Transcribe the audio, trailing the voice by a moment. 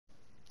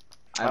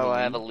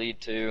I have a lead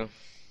too.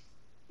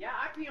 Yeah,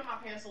 I pee on my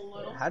pants a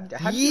little.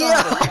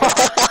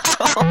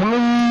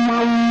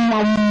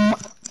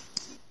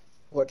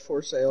 What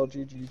for sale?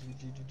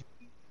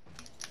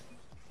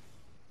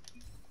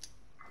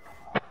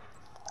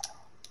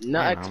 No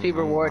XP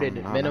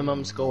rewarded.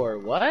 Minimum score.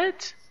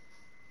 What?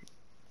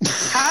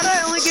 How did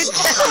I only get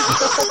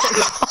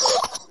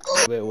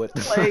 10? Wait, what?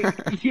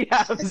 Like,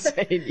 yeah, I'm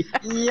saying.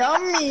 Yeah.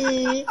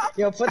 Yummy!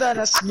 Yo, put that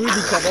in a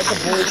smoothie cup. Let the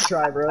boys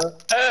try, bro.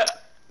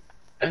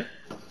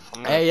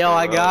 Hey, yo,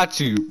 I got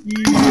you.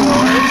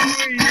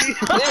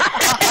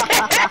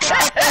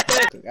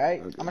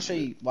 Alright, I'm gonna show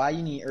you why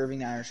you need Irving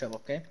the Iron Shovel,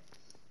 okay?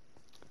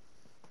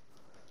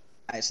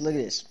 Alright, so look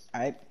at this,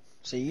 alright?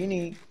 So you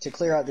need to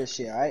clear out this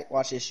shit, alright?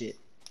 Watch this shit.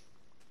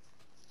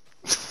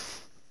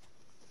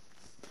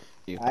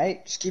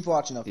 Alright, just keep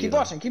watching though. Keep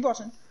watching, keep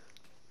watching.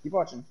 Keep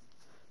watching.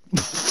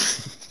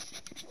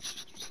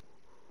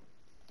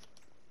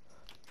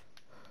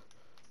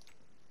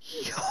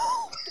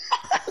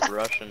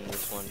 Rushing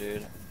this one,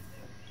 dude.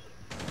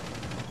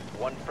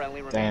 One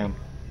friendly Damn.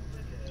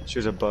 She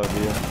was above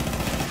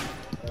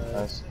you.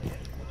 Nice.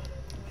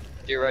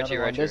 You're right,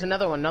 you're right. There's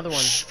another one, another one.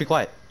 Shh, be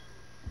quiet.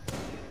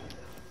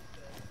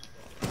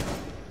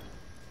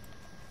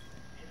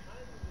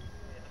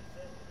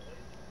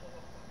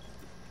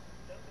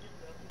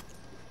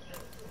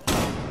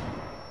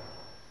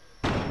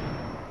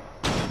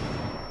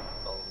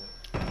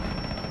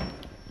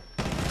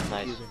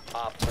 Nice.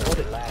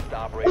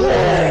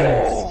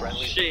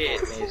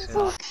 Shit.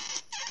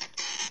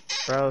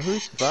 Bro,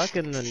 who's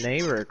fucking the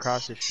neighbor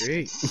across the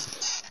street?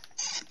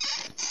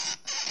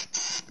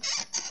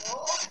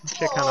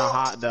 Shit kinda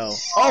hot though.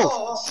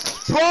 Oh!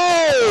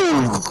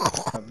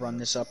 I'll run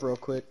this up real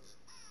quick.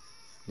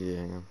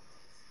 Yeah.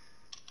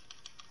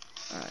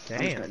 Alright,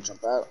 Damn. I'm just gonna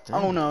jump out.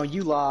 Damn. Oh no,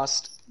 you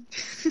lost.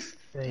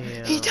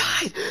 Damn. He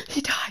died!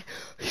 He died!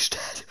 He's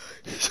dead!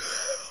 He's dead!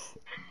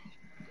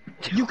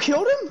 You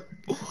killed him?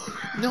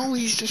 No,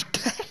 he's just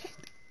dead!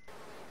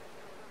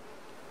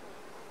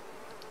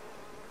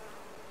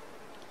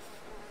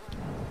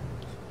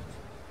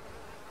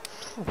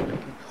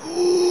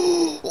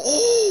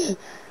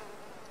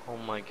 Oh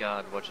my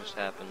god, what just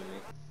happened to me?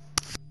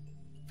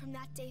 From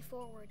that day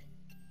forward,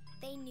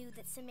 they knew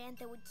that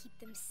Samantha would keep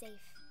them safe.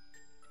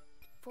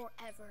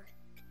 Forever.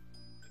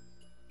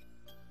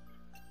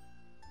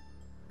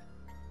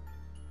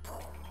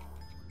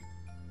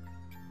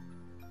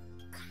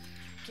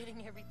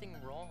 Getting everything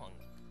wrong.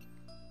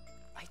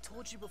 I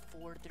told you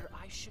before their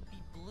eyes should be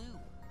blue.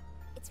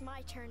 It's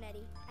my turn,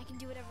 Eddie. I can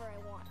do whatever I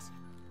want.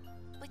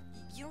 But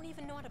you don't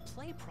even know how to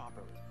play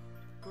properly.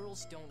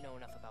 Girls don't know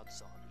enough about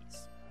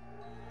zombies.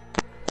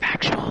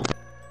 Factual. What's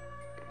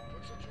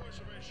the choice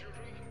of a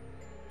children?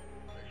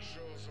 Make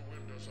sure the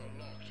windows are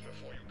locked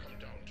before you come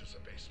down to the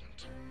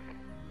basement.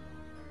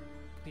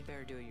 We'd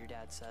better do what your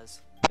dad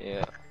says.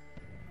 Yeah.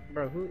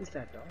 Bro, who is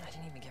that dog? I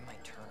didn't even get my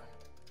turn.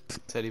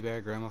 Teddy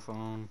bear,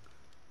 gramophone.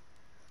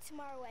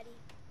 Tomorrow, Eddie.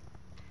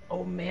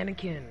 Oh,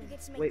 mannequin. You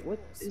get to make Wait, the what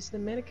rules. is the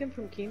mannequin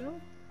from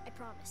Kino? I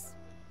promise.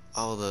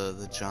 Oh,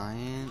 the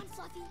giant Come on,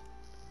 Fluffy.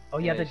 Oh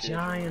yeah, the Yeah,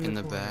 giant in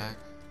the back.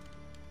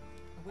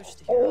 I wish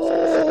to hear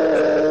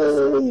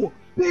Oh,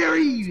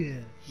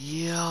 buried.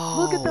 Yo.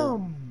 Look at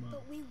them.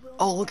 But we will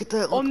Oh, look at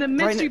that. On the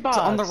mystery box.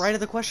 On the right of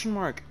the question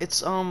mark.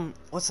 It's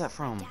what's that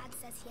from? Dad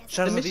says he has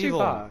Shadows The of mystery Evil.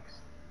 box.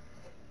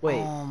 Wait.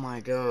 Oh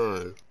my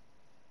god.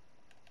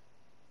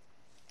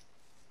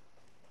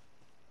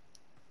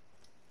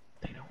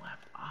 They don't have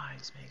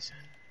eyes, Mason.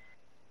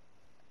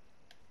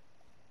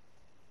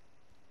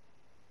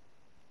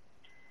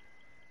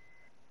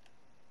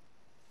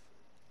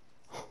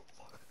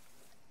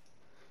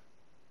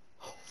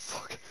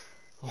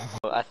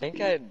 Well, I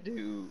think I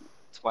do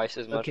twice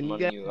as much can you money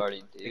get- you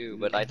already do,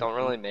 but I don't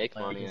really make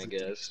money, I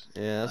guess.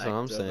 Yeah, that's what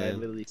I'm I saying.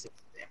 literally said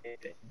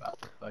anything about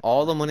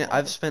All the money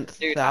I've spent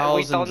Dude, we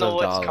thousands don't know of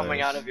what's dollars.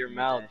 coming out of your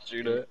mouth,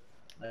 Judah.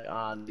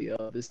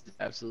 like, this is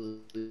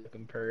absolutely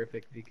fucking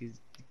perfect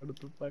because what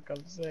the fuck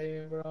I'm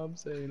saying, bro? I'm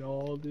saying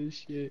all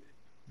this shit.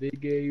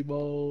 Big gay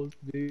balls,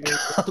 big.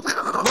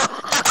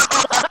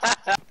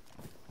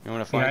 You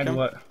wanna find him?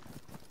 What?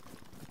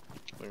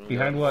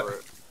 Behind what?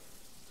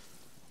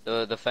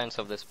 The fence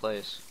of this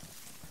place.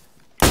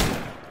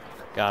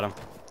 Got him.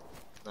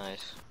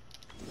 Nice.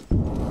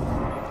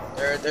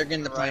 They're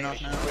getting the plane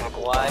off now.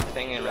 Why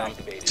pinging him?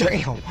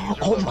 Damn!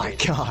 Oh my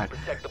god!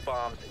 Protect the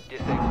bombs.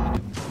 Disable.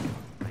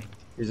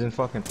 He's in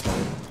fucking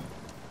plane.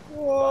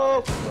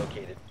 Whoa!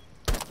 Located.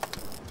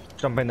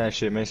 Jump in that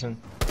shit, Mason.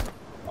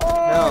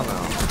 Hell no.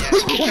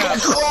 I'm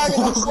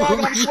swagging, I'm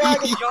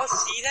swagging. Did y'all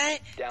see that?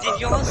 Did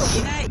y'all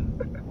see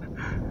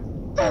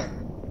that?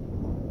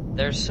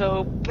 They're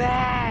so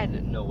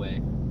bad. No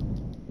way.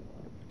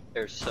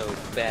 They're so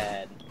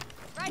bad.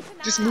 Right from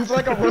Just now. move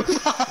like a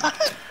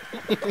robot.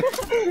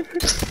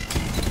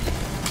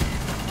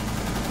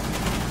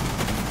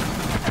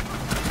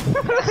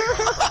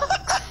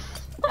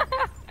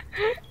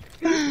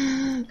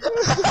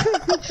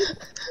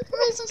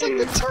 Mason's like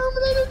the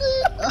Terminator,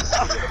 dude.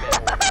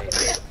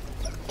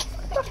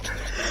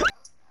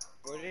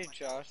 Where did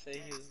Josh say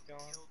he was gone?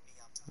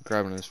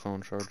 Grabbing his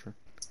phone charger.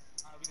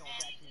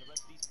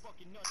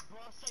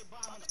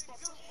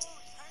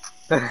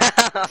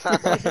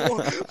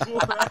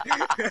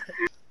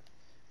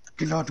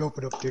 Cannot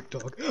open up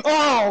TikTok.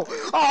 Oh!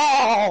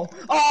 Oh!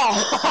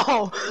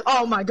 Oh!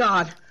 Oh my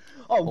God!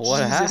 Oh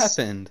What Jesus!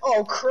 happened?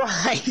 Oh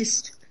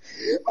Christ!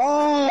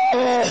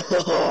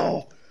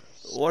 Oh!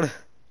 What?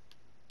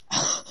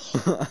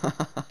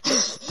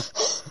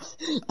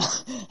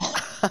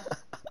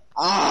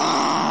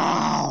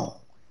 Ow!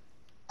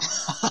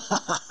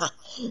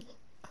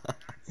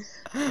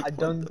 I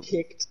done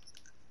kicked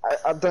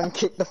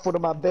the foot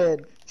of my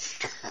bed.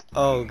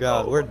 Oh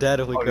God, we're dead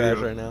if we Oh, crash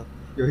no. right now.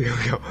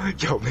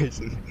 Yo,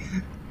 Mason.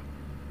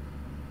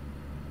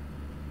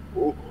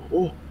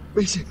 Oh,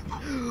 Mason.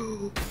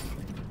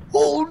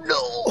 Oh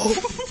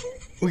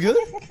no! We good?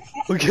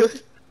 We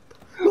good?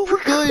 Oh,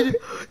 we're good!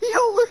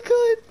 Yo, we're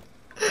good!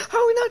 How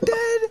are we not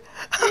dead?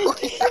 How are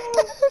we not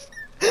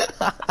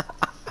dead?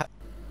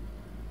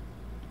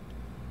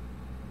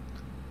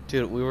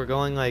 Dude, we were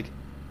going like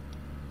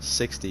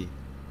 60.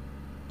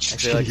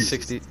 Actually, like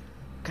 60.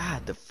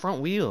 God, the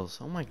front wheels.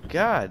 Oh my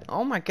God.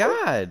 Oh my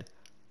God.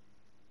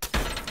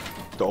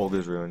 The old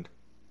is ruined.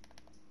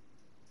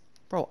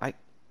 Bro,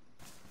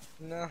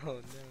 No.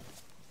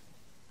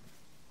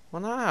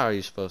 Well, now how are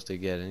you supposed to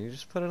get in? You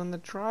just put it in the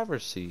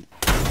driver's seat.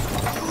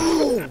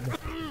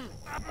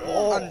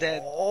 Oh, I'm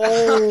dead.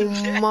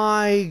 Oh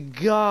my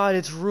God,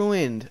 it's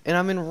ruined. And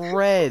I'm in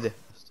red.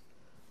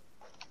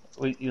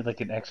 Wait, you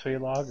like an X-ray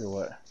log or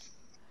what?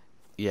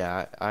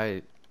 Yeah,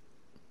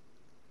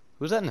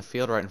 Who's that in the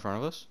field right in front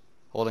of us?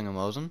 Holding a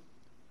Mosin?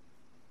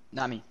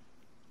 Not me.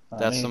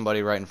 That's me.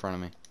 somebody right in front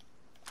of me.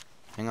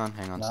 Hang on.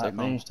 Not Stay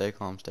calm,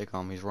 me. stay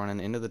calm. He's running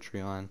into the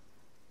tree line.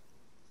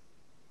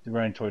 You're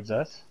running towards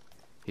us?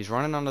 He's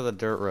running onto the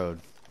dirt road.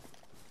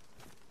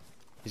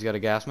 He's got a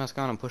gas mask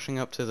on. I'm pushing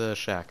up to the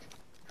shack.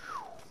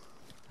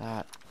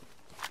 That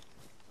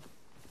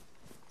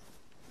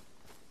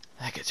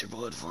gets your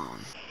blood flowing.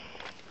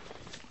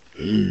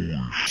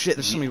 Shit,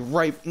 there's somebody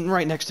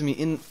right next to me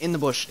in the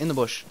bush.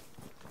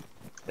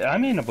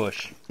 I'm in a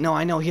bush. No,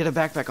 I know, he had a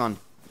backpack on.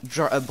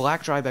 A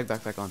black dry bag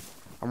backpack on.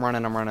 I'm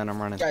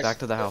running. Guys, Back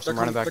to the house. I'm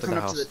running back to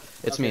the house.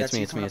 It's me.